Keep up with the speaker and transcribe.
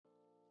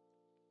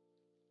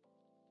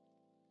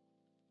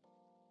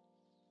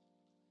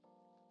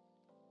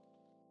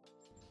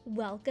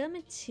Welcome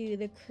to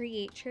the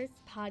Creatress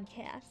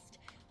Podcast.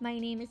 My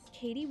name is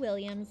Katie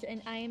Williams,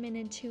 and I am an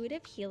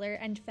intuitive healer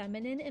and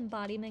feminine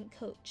embodiment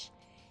coach.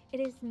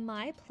 It is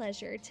my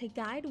pleasure to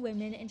guide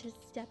women into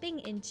stepping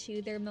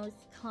into their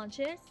most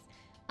conscious,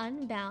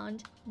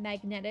 unbound,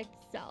 magnetic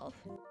self.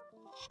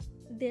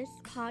 This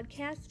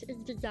podcast is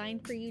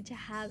designed for you to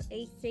have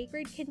a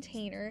sacred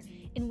container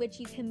in which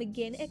you can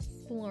begin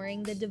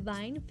exploring the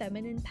divine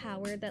feminine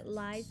power that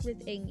lies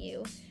within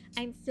you.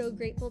 I'm so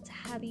grateful to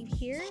have you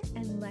here,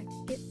 and let's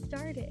get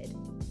started.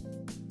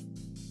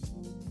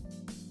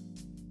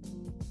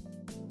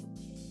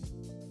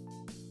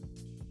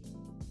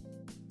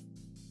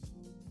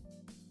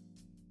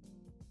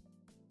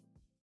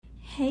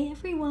 Hey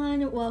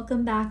everyone,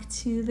 welcome back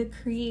to the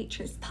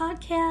Creatress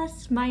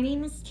Podcast. My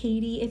name is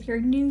Katie. If you're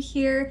new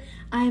here,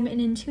 I'm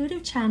an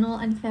intuitive channel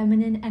and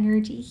feminine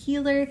energy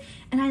healer,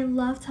 and I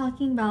love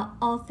talking about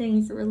all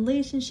things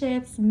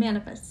relationships,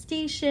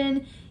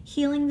 manifestation,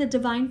 healing the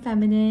divine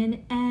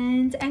feminine,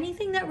 and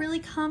anything that really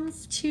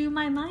comes to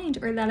my mind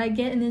or that I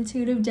get an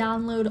intuitive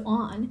download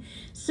on.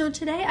 So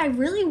today I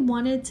really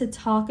wanted to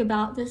talk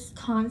about this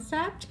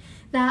concept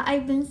that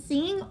I've been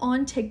seeing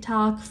on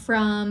TikTok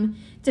from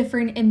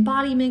different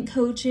embodiment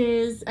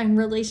coaches and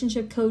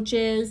relationship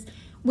coaches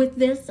with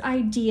this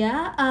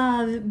idea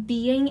of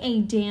being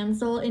a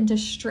damsel in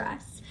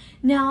distress.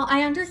 Now,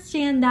 I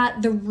understand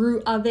that the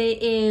root of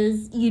it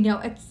is,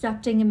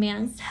 accepting a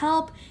man's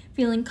help,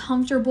 feeling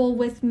comfortable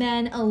with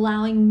men,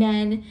 allowing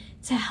men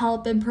to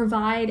help and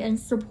provide and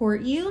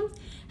support you.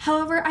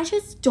 However, I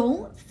just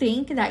don't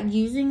think that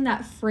using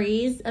that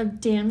phrase of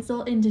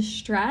damsel in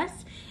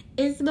distress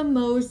is the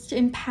most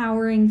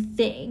empowering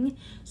thing.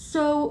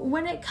 So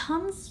when it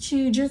comes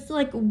to just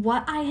like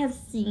what I have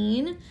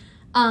seen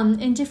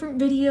in different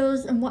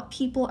videos and what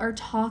people are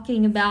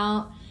talking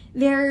about,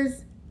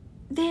 there's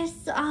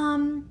this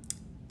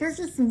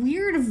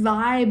weird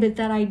vibe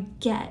that I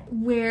get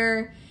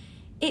where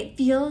it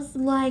feels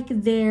like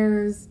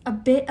there's a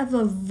bit of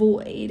a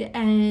void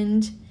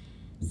and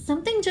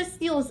something just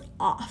feels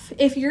off.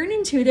 If you're an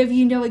intuitive,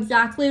 you know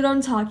exactly what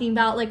I'm talking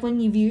about, like when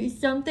you view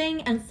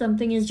something and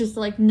something is just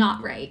like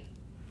not right.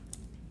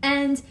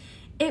 And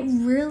it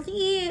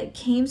really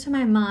came to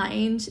my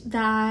mind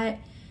that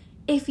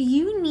if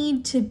you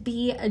need to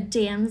be a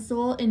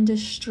damsel in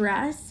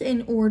distress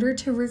in order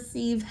to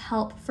receive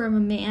help from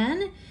a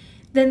man,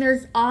 then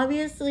there's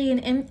obviously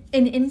an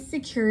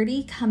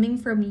insecurity coming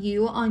from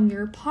you on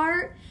your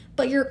part,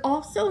 but you're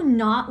also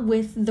not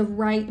with the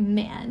right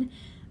man.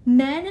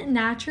 Men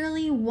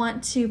naturally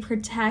want to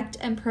protect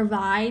and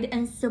provide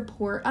and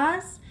support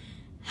us.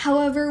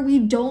 However, we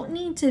don't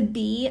need to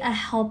be a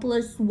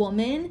helpless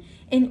woman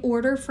in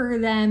order for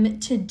them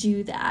to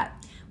do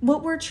that.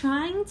 What we're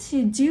trying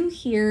to do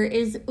here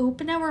is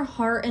open our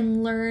heart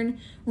and learn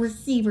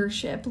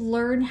receivership,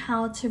 learn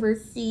how to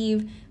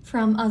receive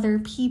from other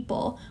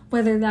people,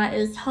 whether that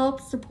is help,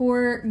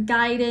 support,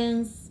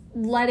 guidance,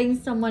 letting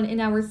someone in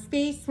our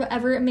space,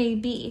 whatever it may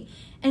be.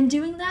 And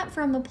doing that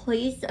from a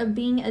place of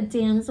being a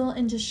damsel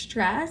in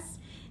distress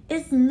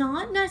is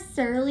not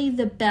necessarily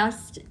the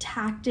best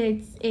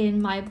tactics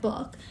in my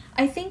book.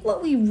 I think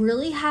what we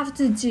really have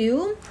to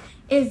do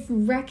is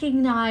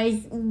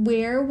recognize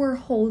where we're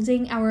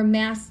holding our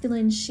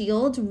masculine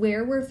shield,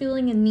 where we're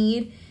feeling a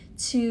need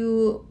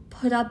to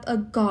put up a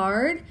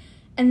guard,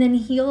 and then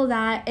heal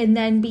that and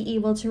then be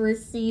able to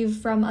receive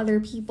from other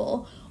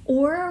people.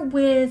 Or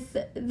with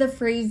the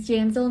phrase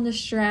damsel in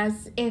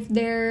distress, if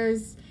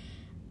there's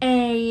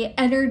a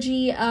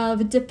energy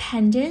of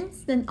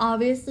dependence, then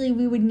obviously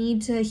we would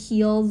need to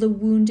heal the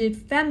wounded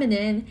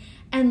feminine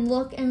and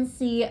look and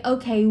see,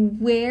 okay,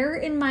 where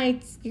in my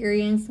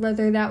experience,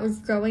 whether that was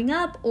growing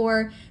up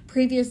or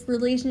previous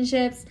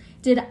relationships,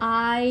 did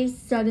I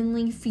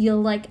suddenly feel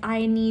like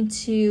I need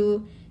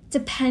to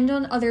depend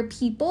on other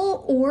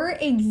people or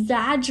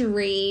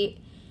exaggerate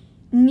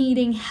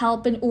needing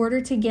help in order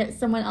to get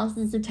someone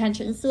else's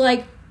attention? So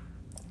like,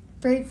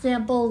 for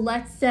example,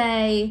 let's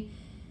say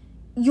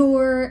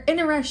you're in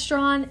a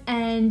restaurant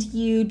and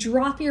you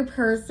drop your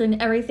purse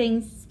and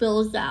everything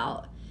spills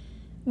out.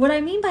 What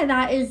I mean by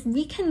that is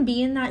we can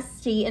be in that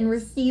state and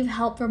receive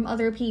help from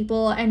other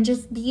people and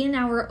just be in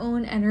our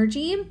own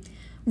energy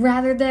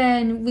rather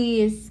than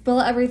we spill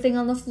everything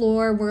on the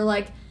floor. We're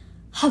like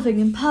huffing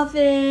and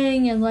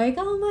puffing and like,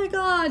 oh my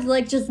God,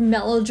 like just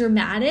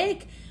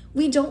melodramatic.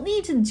 We don't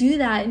need to do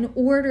that in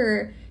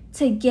order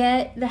to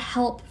get the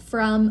help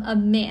from a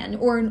man,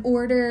 or in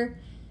order,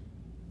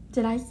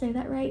 did I say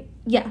that right?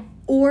 Yeah.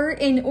 Or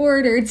in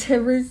order to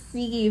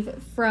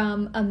receive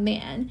from a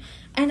man.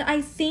 And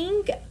I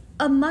think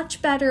a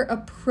much better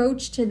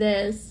approach to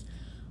this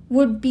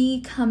would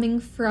be coming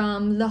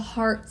from the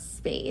heart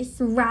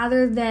space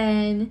rather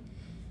than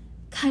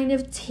kind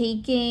of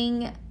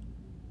taking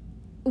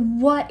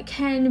what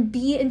can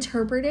be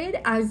interpreted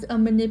as a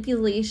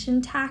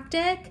manipulation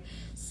tactic.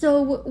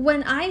 So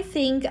when I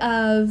think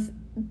of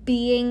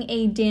being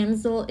a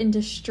damsel in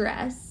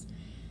distress,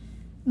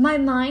 my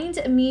mind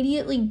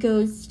immediately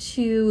goes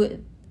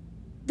to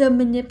the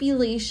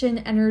manipulation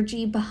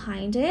energy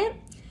behind it.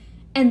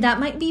 And that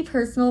might be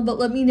personal, but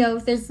let me know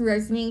if this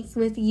resonates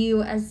with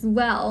you as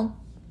well,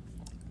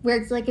 where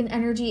it's like an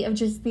energy of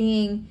just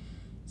being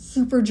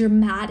super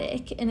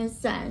dramatic in a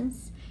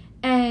sense.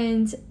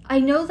 And I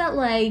know that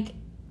like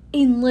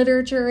in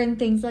literature and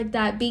things like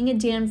that, being a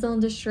damsel in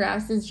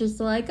distress is just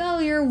like, oh,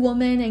 you're a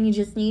woman and you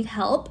just need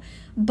help.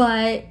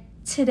 But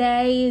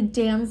today,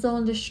 damsel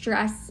in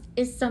distress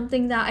is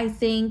something that I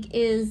think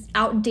is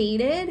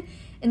outdated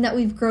and that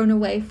we've grown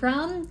away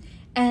from.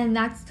 And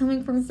that's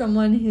coming from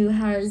someone who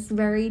has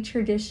very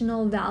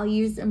traditional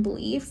values and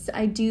beliefs.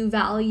 I do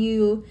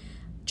value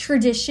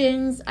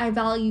traditions. I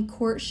value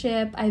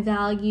courtship. I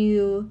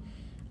value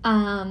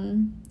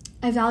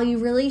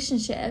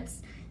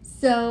relationships.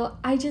 So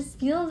I just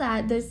feel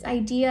that this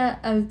idea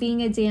of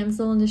being a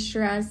damsel in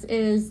distress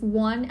is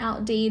 1,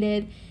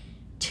 outdated,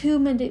 2,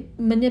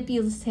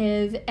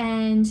 manipulative,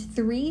 and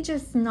 3,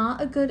 just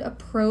not a good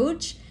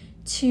approach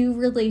to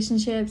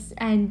relationships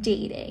and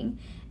dating.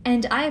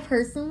 And I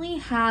personally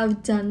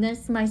have done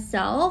this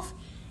myself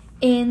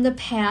in the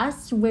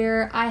past,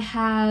 where I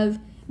have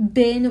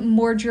been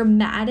more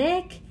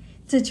dramatic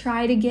to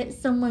try to get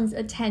someone's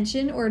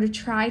attention or to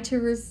try to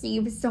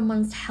receive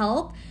someone's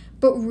help.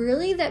 But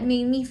really that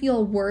made me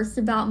feel worse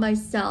about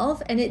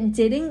myself, and it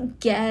didn't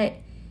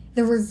get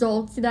the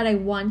results that I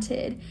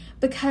wanted.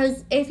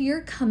 Because if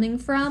you're coming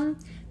from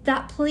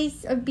that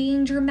place of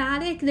being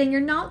dramatic, then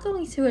you're not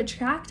going to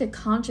attract a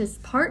conscious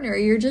partner.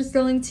 You're just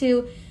going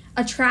to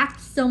attract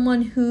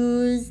someone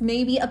who's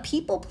maybe a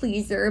people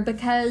pleaser,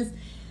 because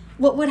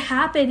what would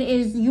happen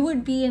is you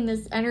would be in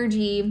this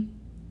energy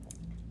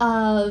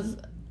of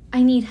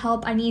I need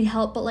help,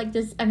 but like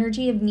this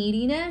energy of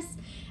neediness.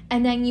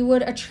 And then you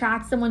would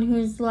attract someone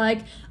who's like,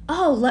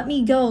 oh, let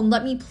me go and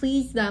let me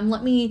please them.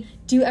 Let me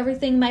do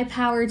everything in my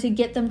power to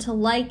get them to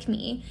like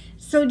me.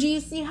 So do you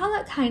see how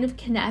that kind of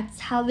connects,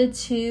 how the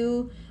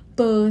two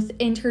both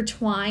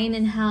intertwine,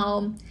 and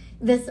how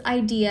this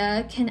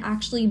idea can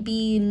actually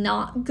be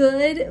not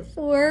good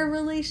for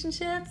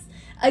relationships?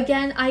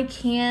 Again, I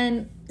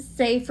can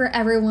say for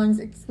everyone's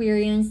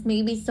experience,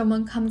 maybe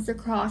someone comes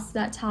across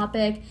that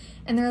topic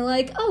and they're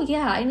like, oh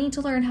yeah, I need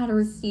to learn how to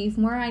receive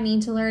more. I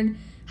need to learn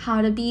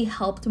how to be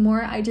helped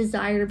more. I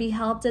desire to be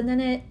helped. And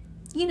then it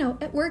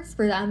works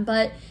for them.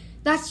 But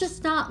that's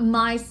just not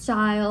my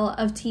style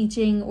of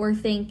teaching or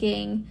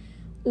thinking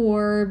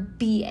or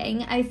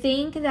being. I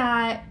think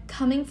that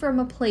coming from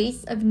a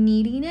place of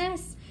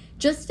neediness,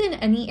 just in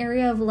any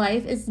area of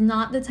life, is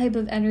not the type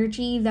of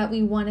energy that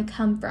we want to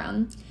come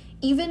from.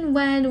 Even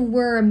when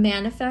we're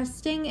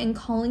manifesting and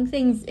calling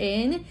things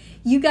in,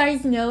 you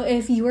guys know,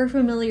 if you are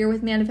familiar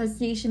with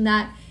manifestation,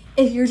 that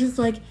if you're just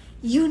like,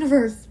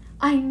 universe,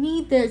 I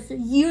need this,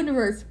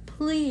 universe,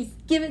 please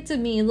give it to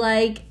me,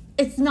 like,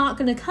 it's not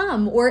going to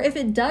come. Or if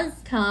it does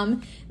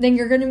come, then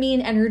you're going to be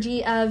an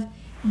energy of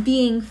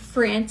being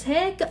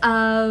frantic,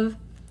 of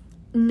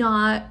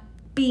not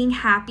being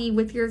happy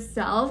with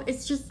yourself.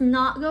 It's just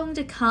not going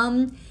to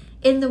come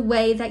in the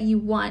way that you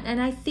want.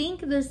 And I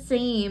think the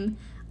same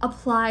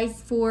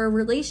applies for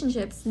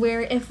relationships,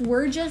 where if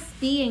we're just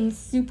being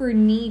super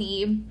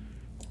needy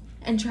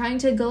and trying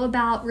to go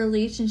about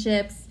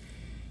relationships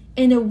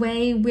in a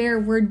way where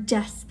we're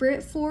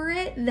desperate for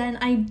it, then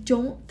I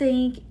don't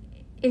think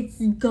it's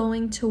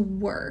going to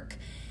work.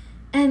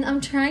 And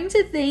I'm trying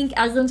to think,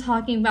 as I'm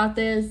talking about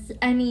this,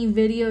 any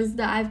videos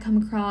that I've come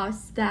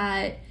across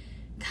that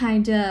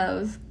kind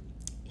of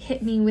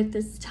hit me with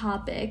this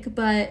topic.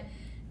 But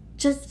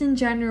just in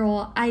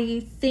general,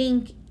 I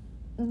think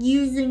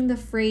using the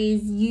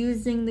phrase,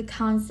 using the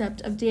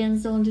concept of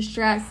damsel in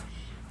distress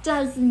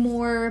does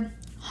more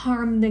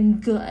harm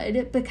than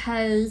good,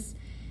 because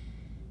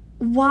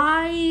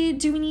why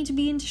do we need to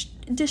be in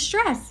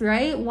distress,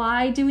 right?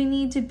 Why do we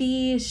need to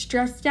be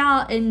stressed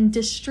out and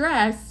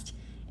distressed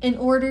in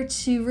order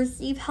to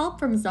receive help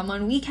from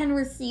someone? We can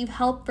receive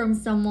help from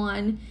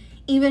someone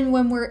even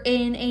when we're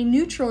in a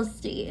neutral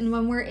state and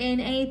when we're in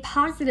a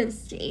positive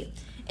state.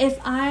 If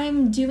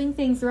I'm doing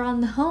things around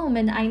the home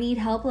and I need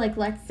help, like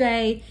let's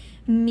say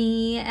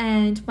me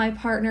and my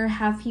partner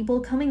have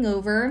people coming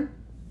over,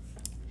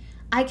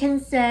 I can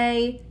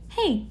say,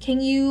 hey,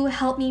 can you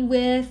help me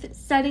with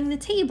setting the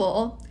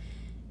table?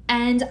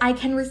 And I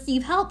can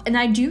receive help. And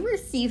I do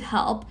receive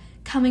help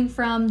coming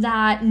from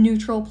that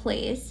neutral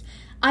place.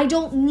 I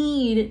don't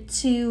need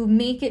to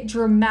make it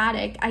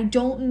dramatic. I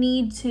don't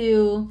need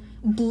to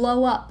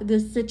blow up the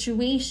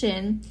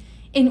situation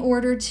in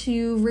order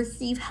to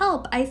receive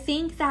help. I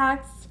think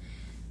that's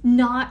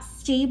not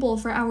stable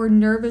for our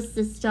nervous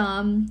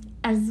system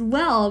as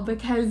well,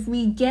 because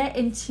we get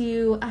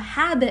into a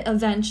habit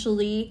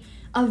eventually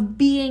of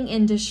being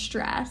in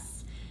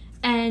distress.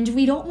 And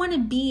we don't want to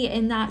be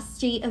in that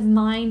state of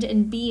mind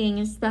and being,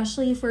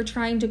 especially if we're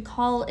trying to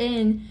call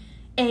in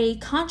a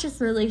conscious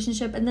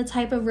relationship and the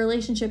type of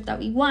relationship that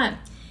we want.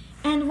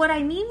 And what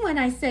I mean when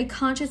I say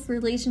conscious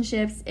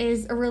relationships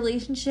is a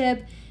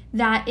relationship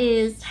that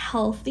is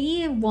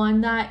healthy, one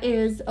that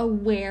is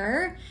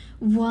aware,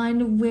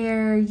 one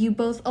where you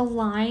both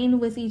align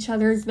with each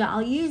other's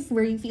values,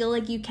 where you feel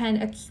like you can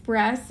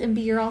express and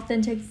be your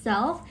authentic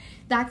self.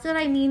 That's what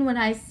I mean when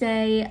I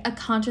say a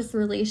conscious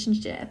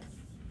relationship.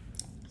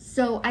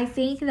 So I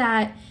think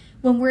that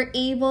when we're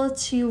able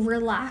to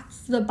relax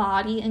the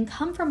body and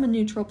come from a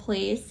neutral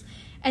place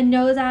and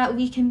know that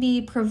we can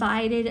be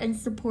provided and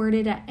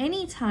supported at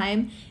any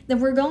time, then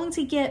we're going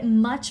to get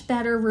much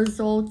better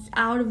results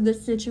out of the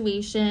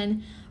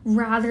situation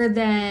rather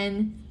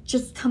than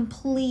just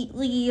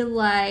completely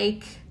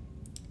like,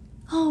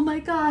 oh my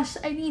gosh,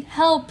 I need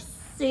help,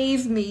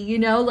 save me, you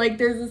know, like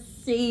there's a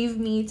save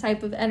me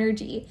type of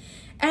energy.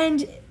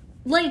 And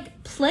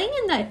like playing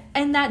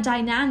in that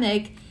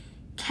dynamic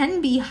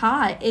can be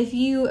hot if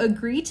you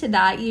agree to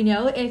that, you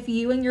know, if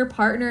you and your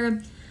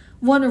partner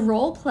want to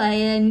role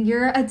play and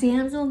you're a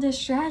damsel in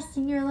distress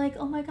and you're like,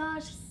 oh my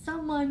gosh,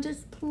 someone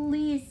just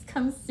please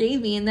come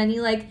save me. And then he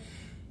like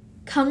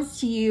comes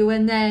to you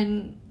and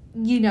then,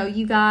 you know,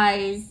 you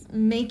guys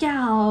make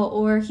out,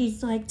 or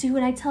he's like, do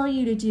what I tell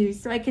you to do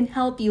so I can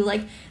help you.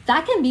 Like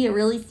that can be a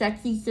really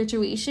sexy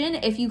situation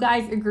if you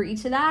guys agree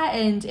to that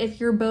and if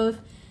you're both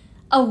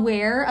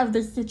aware of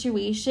the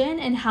situation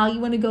and how you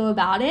want to go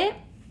about it.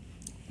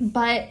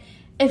 But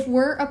if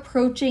we're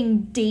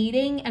approaching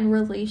dating and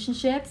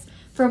relationships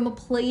from a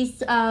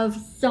place of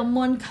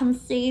someone come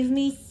save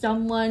me,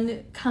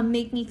 someone come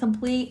make me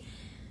complete,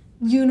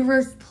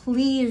 universe,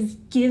 please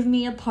give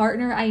me a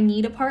partner, I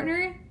need a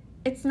partner,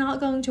 it's not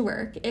going to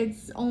work.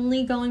 It's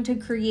only going to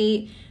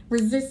create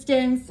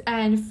resistance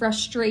and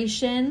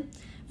frustration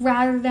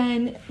rather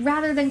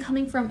than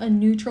coming from a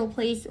neutral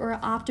place or an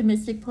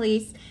optimistic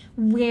place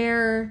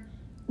where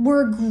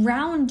we're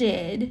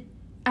grounded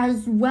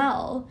as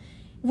well.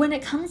 When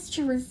it comes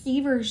to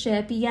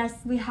receivership, yes,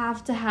 we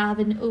have to have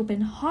an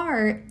open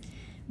heart,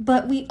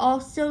 but we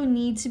also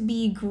need to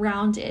be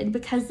grounded,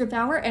 because if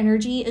our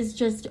energy is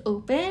just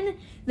open,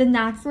 then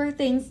that's where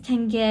things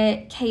can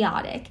get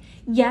chaotic.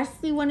 Yes,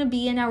 we want to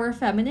be in our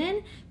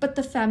feminine, but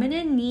the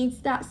feminine needs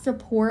that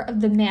support of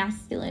the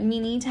masculine. We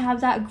need to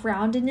have that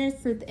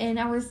groundedness within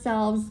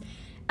ourselves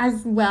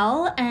as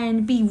well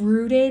and be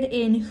rooted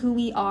in who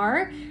we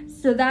are,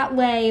 so that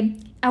way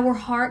our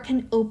heart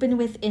can open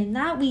within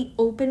that. We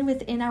open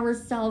within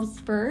ourselves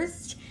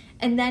first,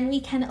 and then we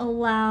can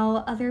allow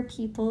other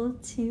people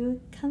to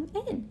come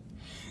in.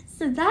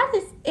 So that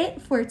is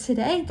it for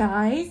today,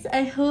 guys.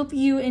 I hope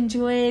you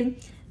enjoyed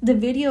the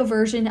video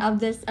version of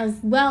this as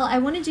well. I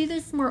want to do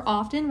this more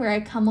often where I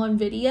come on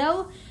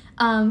video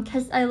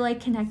because I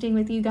like connecting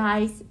with you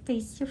guys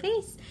face to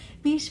face.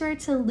 Be sure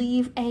to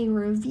leave a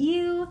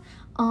review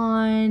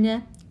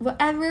on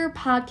whatever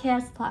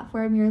podcast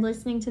platform you're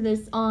listening to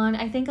this on.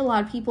 I think a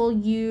lot of people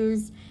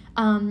use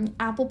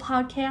Apple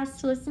Podcasts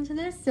to listen to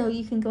this, so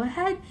you can go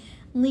ahead,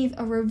 leave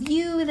a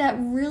review. That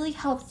really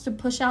helps to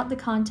push out the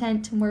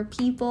content to more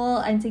people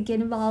and to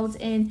get involved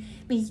in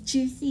these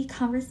juicy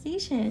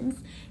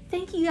conversations.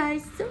 Thank you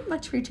guys so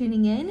much for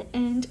tuning in,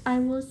 and I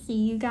will see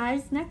you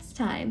guys next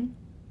time.